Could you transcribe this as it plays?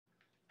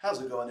How's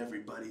it going,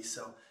 everybody?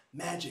 So,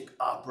 Magic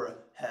Opera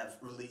have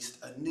released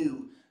a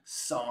new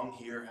song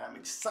here. I'm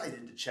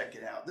excited to check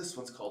it out. This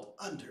one's called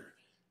Under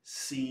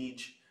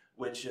Siege,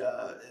 which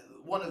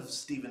one of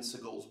Steven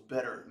Seagal's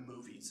better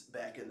movies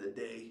back in the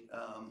day.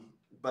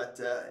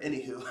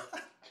 Anywho,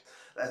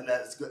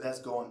 that's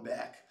going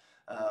back.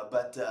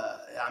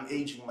 I'm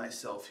aging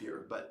myself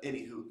here. But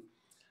anywho,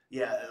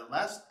 yeah,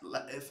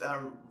 if I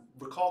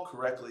recall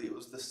correctly, it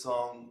was the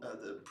song,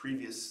 the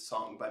previous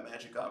song by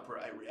Magic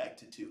Opera I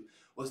reacted to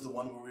was the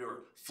one where we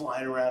were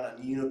flying around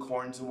on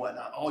unicorns and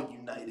whatnot, all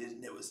united,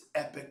 and it was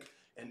epic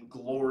and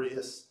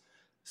glorious.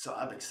 So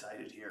I'm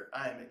excited here.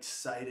 I am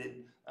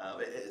excited.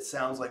 It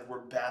sounds like we're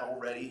battle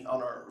ready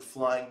on our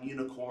flying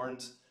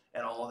unicorns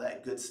and all of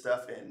that good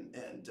stuff,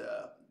 and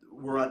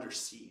we're under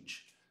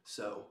siege.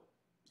 So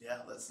yeah,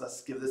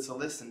 let's give this a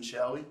listen,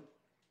 shall we?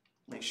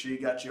 Make sure you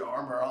got your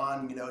armor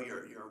on, you know,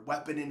 your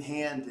weapon in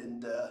hand,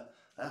 and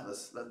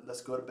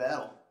let's go to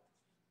battle,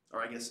 or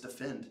I guess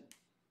defend.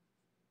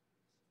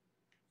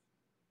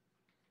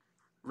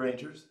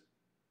 Rangers,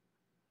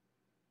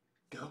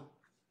 go.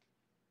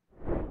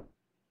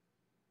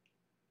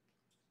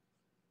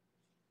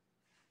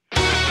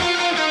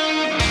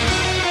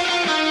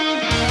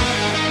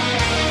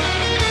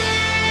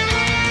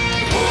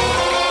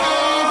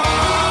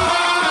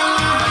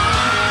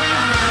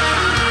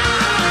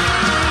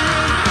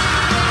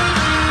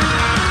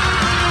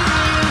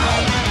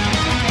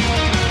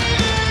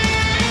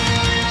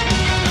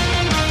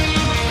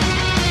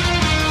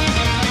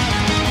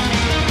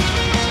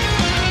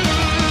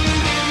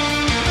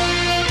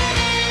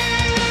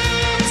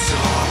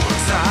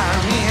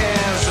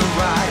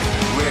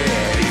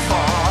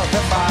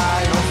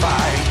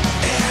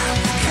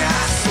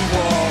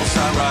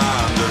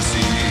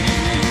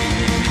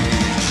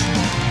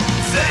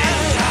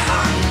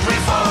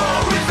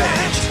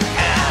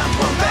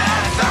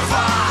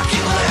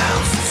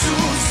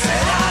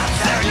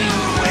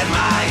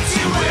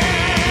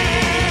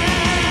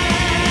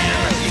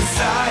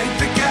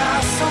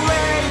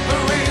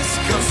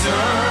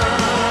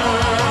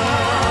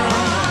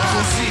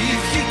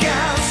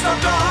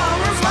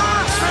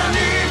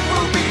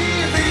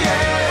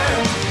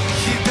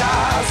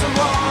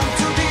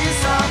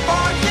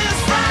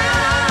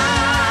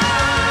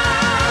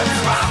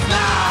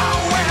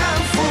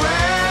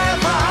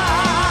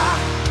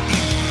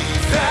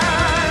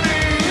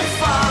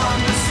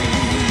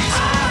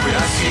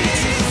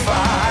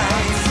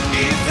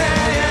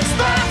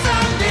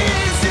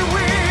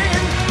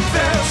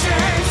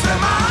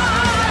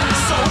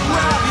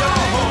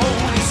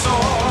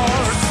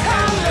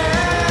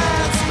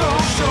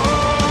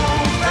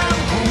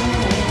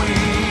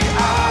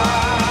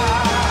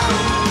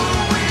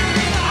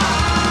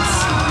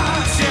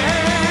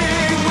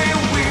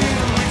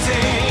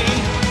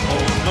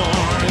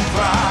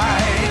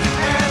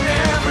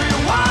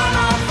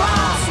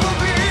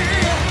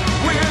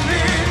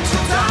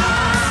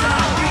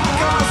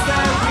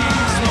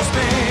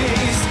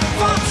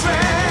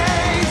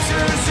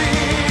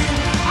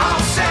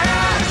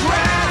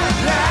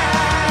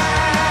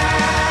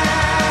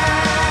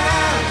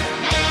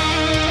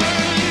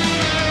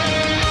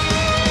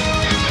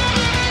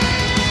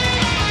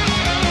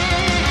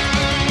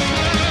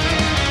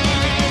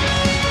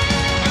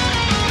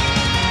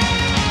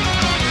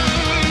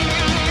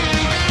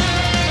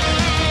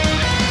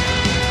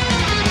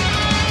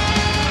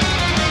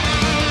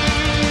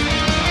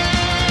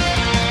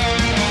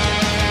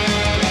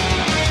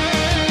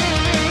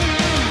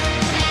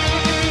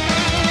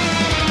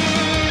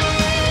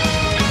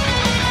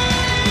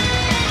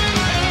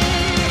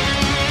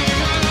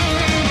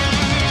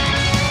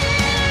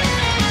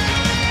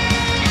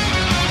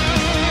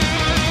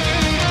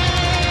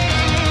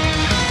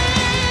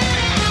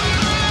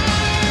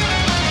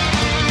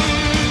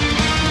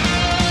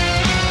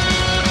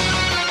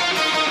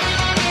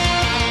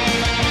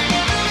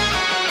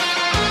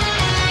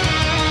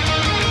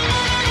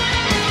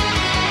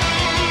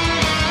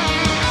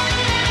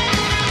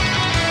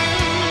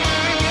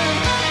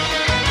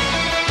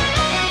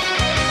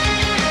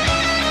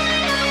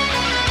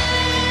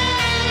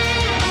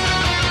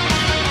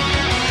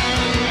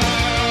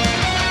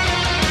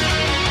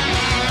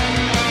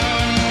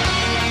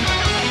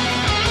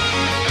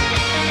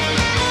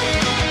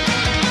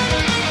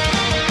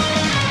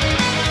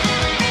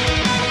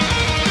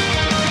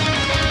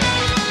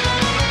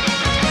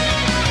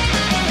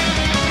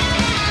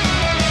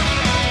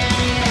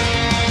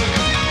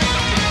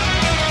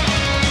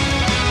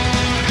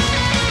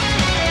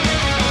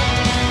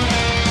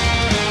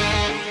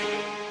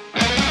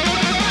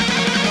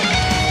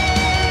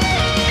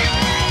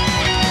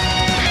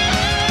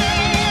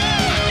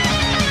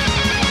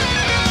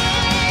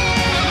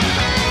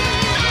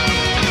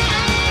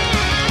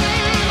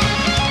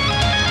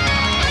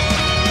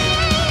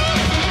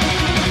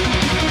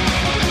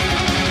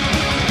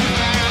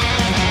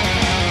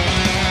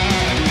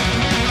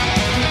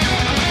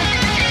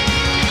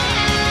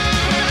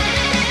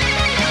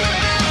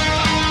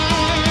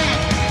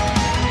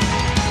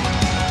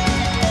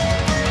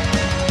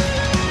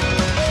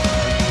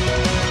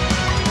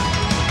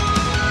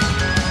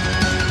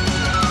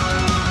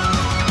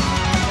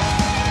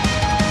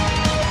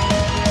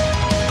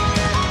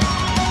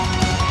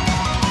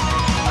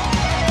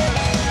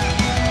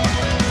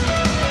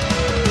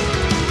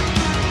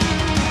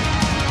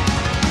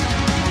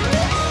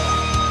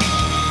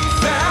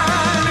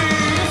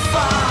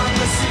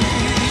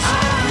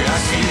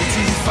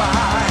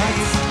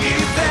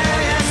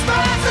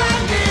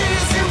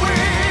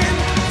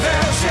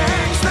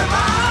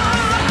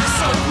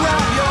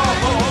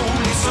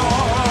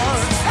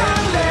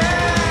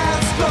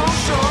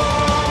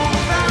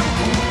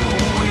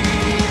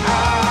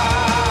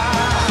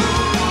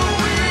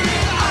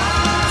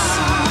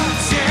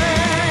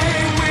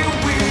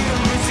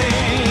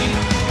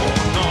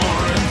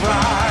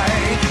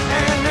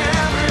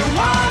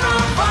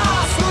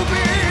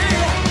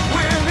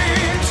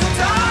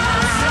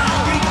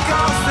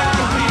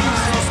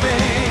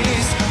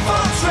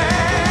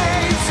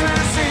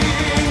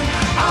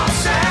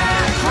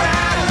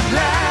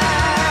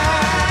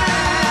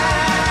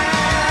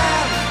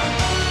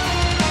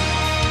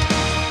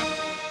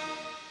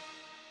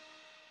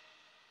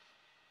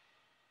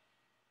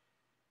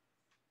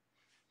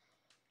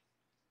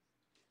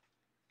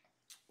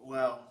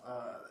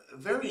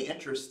 very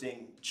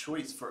interesting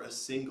choice for a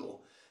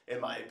single, in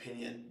my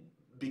opinion,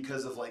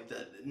 because of like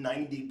the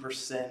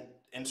 90%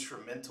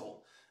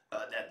 instrumental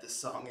that this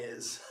song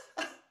is,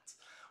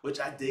 which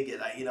I dig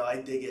it. I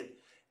dig it,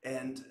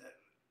 and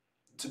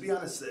to be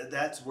honest,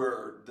 that's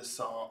where the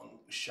song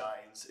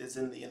shines. Is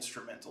in the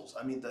instrumentals.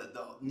 I mean, the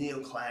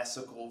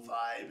neoclassical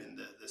vibe and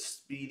the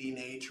speedy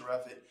nature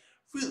of it,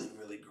 really,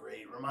 really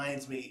great.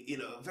 Reminds me,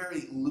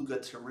 very Luca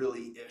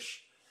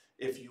Turilli-ish,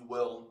 if you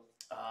will.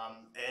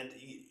 And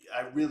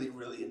I really,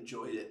 really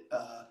enjoyed it.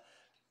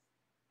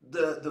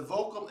 The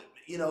vocal,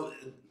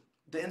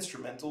 the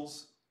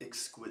instrumentals,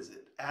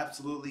 exquisite,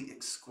 absolutely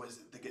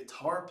exquisite. The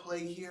guitar play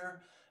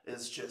here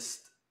is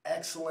just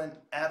excellent,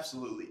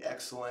 absolutely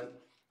excellent.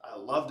 I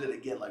loved it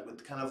again, like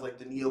with kind of like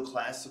the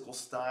neoclassical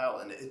style,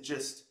 and it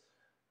just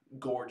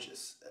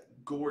gorgeous,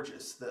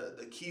 gorgeous.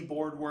 The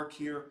keyboard work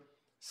here,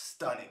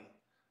 stunning,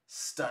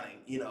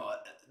 stunning.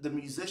 The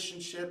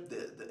musicianship,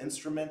 the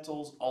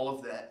instrumentals, all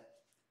of that,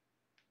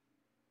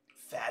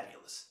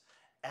 fabulous,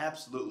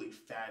 absolutely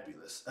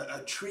fabulous.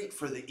 A treat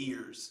for the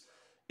ears,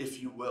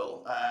 if you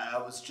will. I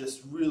was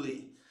just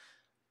really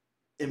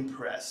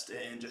impressed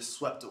and just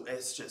swept away.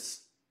 It's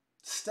just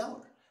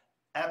stellar,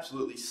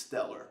 absolutely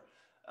stellar.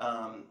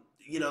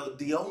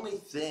 The only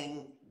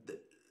thing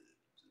that,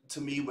 to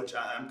me, which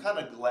I'm kind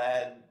of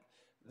glad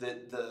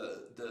that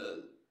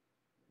the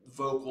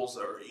vocals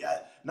are, yeah,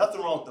 nothing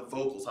wrong with the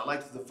vocals. I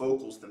liked the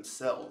vocals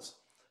themselves,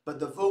 but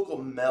the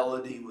vocal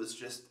melody was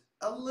just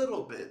a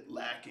little bit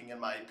lacking in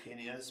my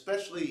opinion,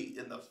 especially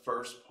in the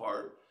first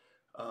part,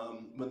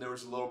 when there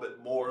was a little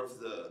bit more of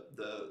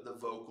the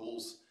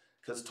vocals,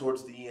 because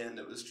towards the end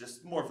it was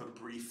just more of a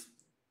brief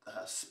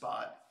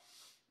spot.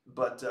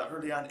 But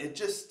early on, it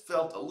just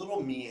felt a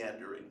little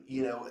meandering,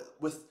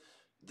 with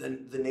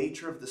the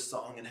nature of the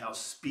song and how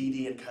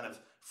speedy and kind of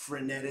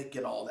frenetic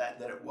and all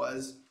that it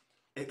was.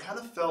 It kind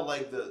of felt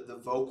like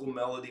the vocal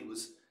melody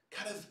was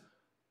kind of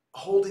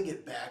holding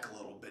it back a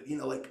little bit,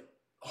 like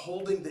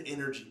holding the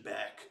energy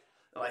back,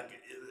 like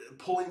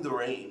pulling the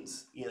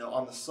reins,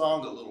 on the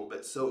song a little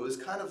bit. So it was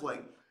kind of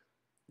like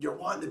you're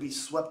wanting to be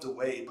swept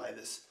away by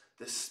this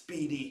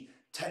speedy,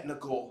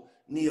 technical,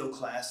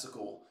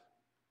 neoclassical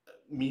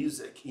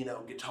music,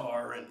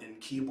 guitar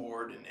and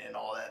keyboard and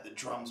all that, the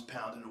drums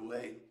pounding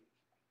away.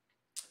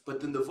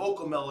 But then the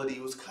vocal melody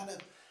was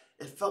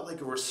it felt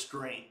like a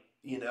restraint,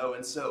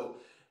 and so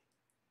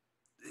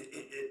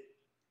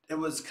it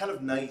was kind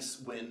of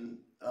nice when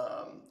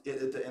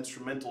the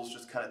instrumentals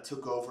just kind of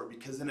took over,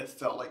 because then it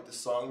felt like the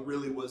song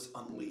really was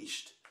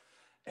unleashed,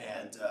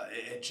 and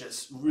it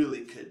just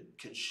really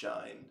could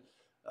shine,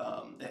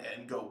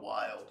 and go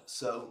wild.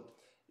 So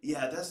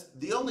yeah, that's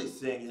the only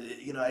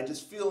thing. I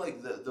just feel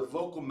like the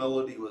vocal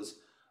melody was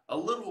a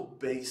little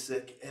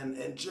basic,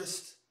 and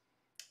just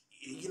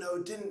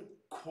it didn't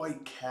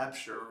quite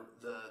capture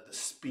the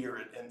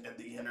spirit and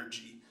the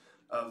energy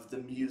of the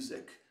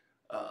music.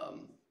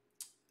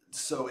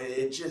 So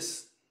it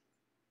just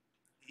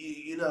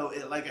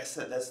like I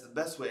said, that's the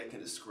best way I can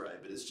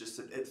describe it. It's just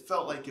it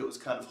felt like it was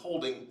kind of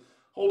holding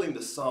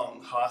the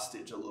song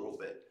hostage a little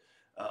bit,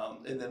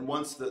 and then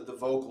once the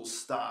vocals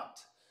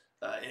stopped,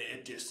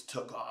 it just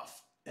took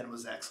off and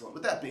was excellent.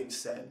 With that being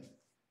said,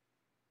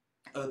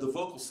 the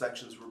vocal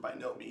sections were by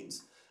no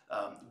means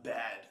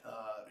bad.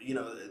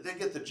 They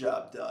get the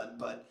job done,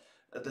 but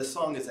the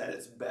song is at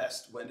its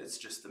best when it's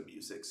just the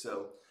music.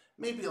 So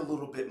maybe a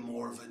little bit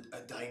more of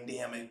a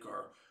dynamic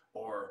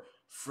or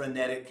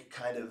frenetic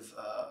kind of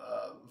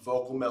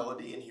vocal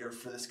melody in here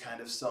for this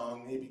kind of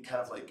song. Maybe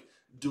kind of like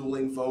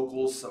dueling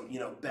vocals, some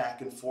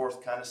back and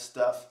forth kind of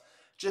stuff.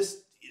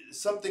 Just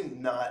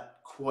something not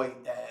quite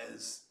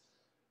as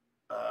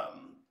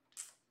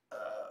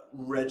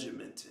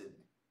regimented.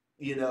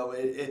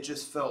 It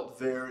just felt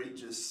very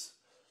just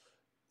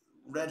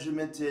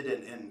regimented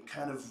and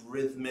kind of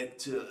rhythmic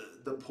to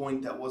the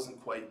point that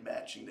wasn't quite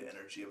matching the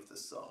energy of the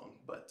song.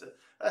 But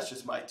that's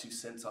just my 2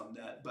 cents on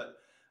that. But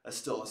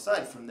still,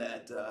 aside from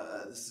that,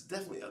 this is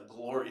definitely a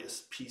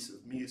glorious piece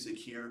of music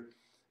here.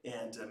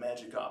 And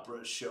Magic Opera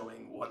is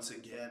showing once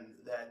again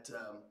that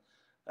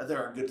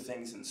there are good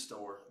things in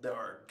store. There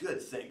are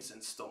good things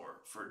in store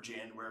for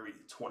January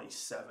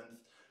 27th.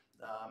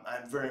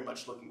 I'm very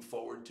much looking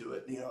forward to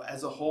it.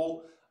 As a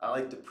whole, I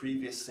like the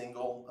previous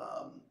single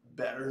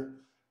better,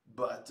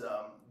 but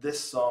this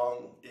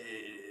song,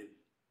 it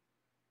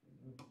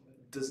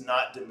does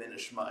not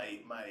diminish my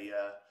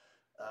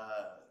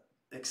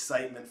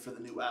excitement for the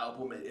new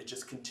album. It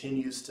just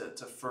continues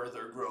to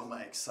further grow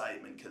my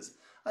excitement, because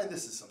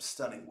this is some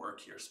stunning work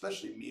here,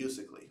 especially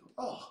musically.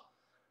 Oh,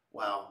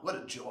 wow, what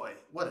a joy.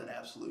 What an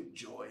absolute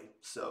joy.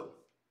 So,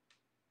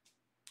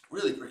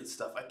 really great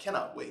stuff. I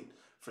cannot wait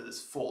for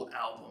this full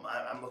album.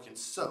 I'm looking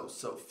so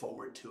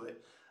forward to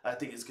it. I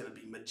think it's going to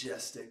be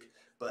majestic.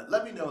 But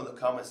let me know in the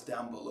comments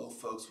down below,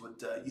 folks,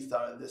 what you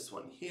thought of this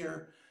one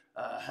here.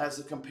 How does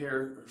it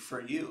compare for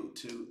you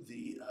to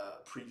the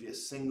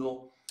previous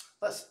single?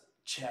 Let's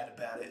chat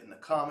about it in the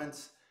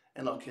comments,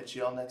 and I'll catch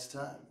you all next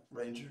time.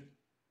 Ranger.